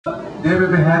David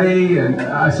VAHEDI and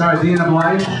Dina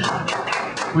Blythe.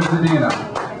 Where's the Dina?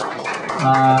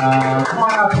 Come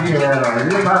on up here.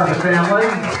 You're part of the family.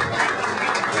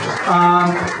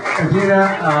 Dina,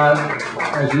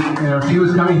 as you know, she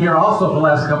was coming here also for the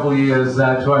last couple of years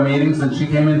to our meetings, and she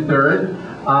came in third.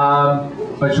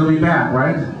 But she'll be back,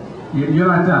 right? You're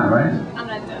not done, right? I'm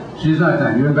not done. She's not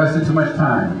done. You invested too much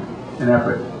time and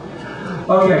effort.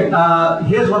 Okay,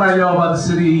 here's what I know about the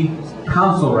city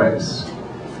council race.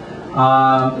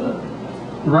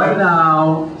 Right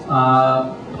now,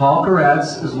 Paul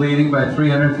KORETZ is leading by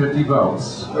 350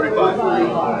 votes.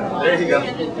 35. There you go.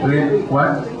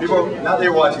 What? Now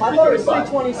they're watching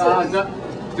 335.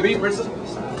 To be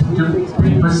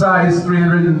precise,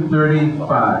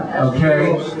 335.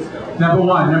 Okay. Number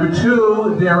one. Number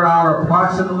two, there are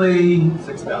approximately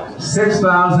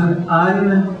 6,000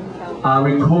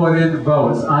 unrecorded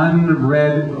votes,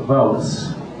 unread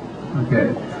votes.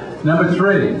 Okay. Number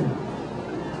three,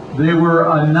 there were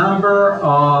a number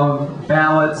of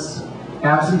ballots,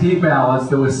 absentee ballots,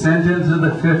 that were sent into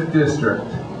the 5th District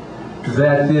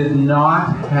that did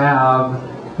not have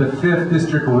the 5th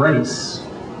District race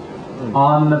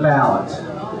on the ballot.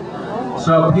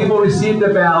 So people received the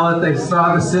ballot, they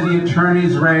saw the city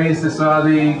attorney's race, they saw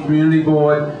the community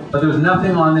board, but there was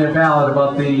nothing on their ballot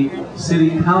about the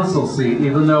city council seat,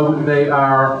 even though they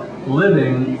are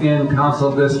living in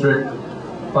Council District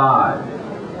 5.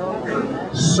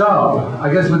 So, I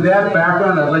guess with that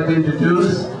background, I'd like to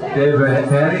introduce David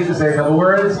VAHEDI to say a couple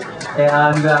words,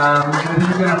 and maybe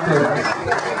you can update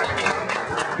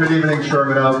us. Good evening,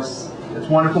 Sherman Oaks. It's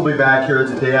wonderful to be back here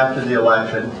the day after the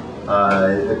election.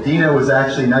 Dina was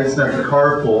actually nice enough to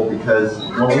carpool, because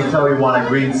when we tell we want a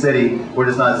green city, we're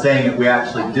just not saying it, we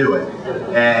actually do it.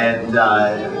 And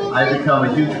I've become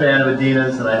a huge fan of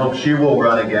Adina's, and I hope she will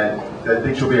run again. I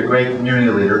think she'll be a great community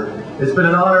leader. It's been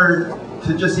an honor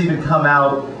to just even come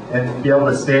out and be able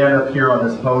to stand up here on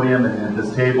this podium and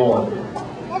this table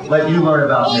and let you learn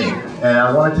about me. And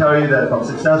I want to tell you that if I'm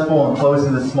successful in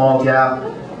closing this small gap,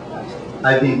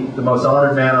 I'd be the most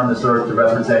honored man on this earth to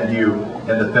represent you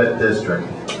in the 5th District.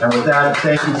 And with that,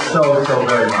 thank you so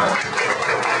very much.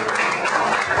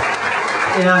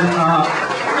 And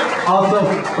also,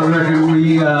 for the record,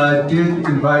 we did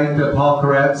invite Paul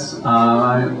KORETZ,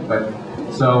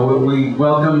 so we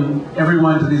welcome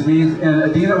everyone to these meetings. And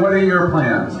Adina, what are your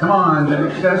plans? Come on, you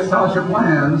guys tell us your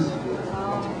plans.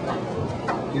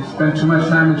 You spent too much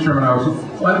time in Sherman Oaks.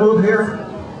 Want to move here?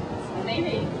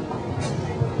 Maybe.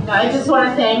 I just want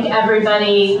to thank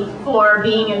everybody for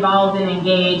being involved and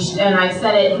engaged, and I've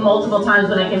said it multiple times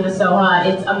when I came to Soha.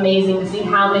 It's amazing to see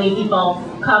how many people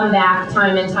come back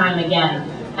time and time again.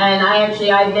 And I've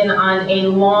been on a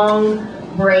long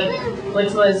break,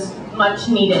 which was much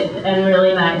needed and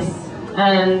really nice.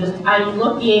 And I'm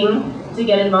looking to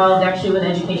get involved actually with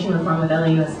education reform with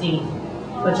LAUSD,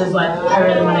 which is what I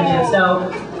really want to do. So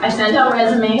I sent out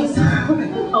resumes.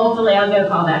 Hopefully I'll get a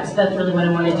call back. So that's really what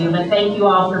I want to do. But thank you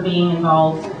all for being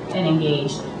involved and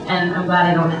engaged. And I'm glad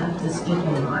I don't have to speak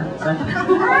anymore. So.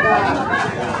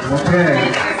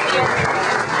 Okay.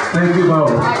 Thank you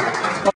both.